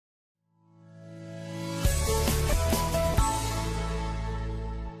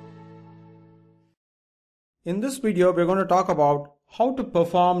In this video, we're going to talk about how to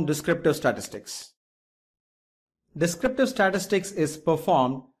perform descriptive statistics. Descriptive statistics is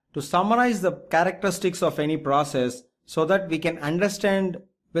performed to summarize the characteristics of any process so that we can understand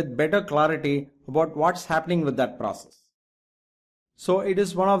with better clarity about what's happening with that process. So it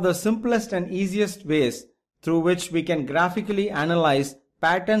is one of the simplest and easiest ways through which we can graphically analyze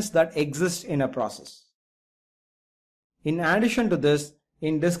patterns that exist in a process. In addition to this,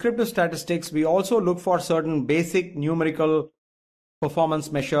 in descriptive statistics, we also look for certain basic numerical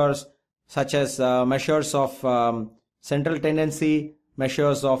performance measures such as measures of central tendency,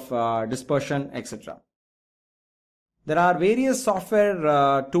 measures of dispersion, etc. There are various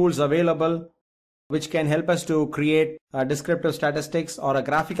software tools available which can help us to create descriptive statistics or a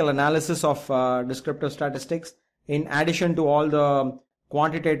graphical analysis of descriptive statistics in addition to all the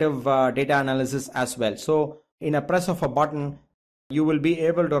quantitative data analysis as well. So in a press of a button, you will be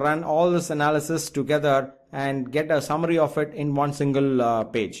able to run all this analysis together and get a summary of it in one single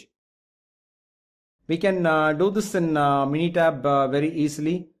page. We can do this in Minitab very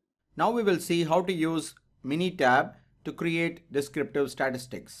easily. Now we will see how to use Minitab to create descriptive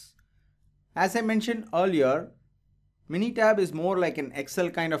statistics. As I mentioned earlier, Minitab is more like an Excel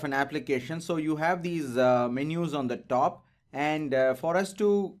kind of an application. So you have these menus on the top, and for us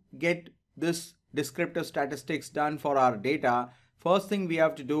to get this descriptive statistics done for our data, first thing we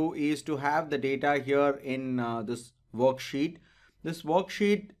have to do is to have the data here in this worksheet. This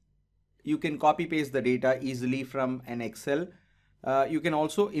worksheet, you can copy paste the data easily from an Excel. You can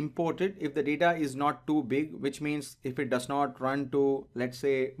also import it if the data is not too big, which means if it does not run to, let's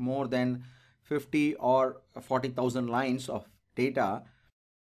say, more than 50 or 40,000 lines of data,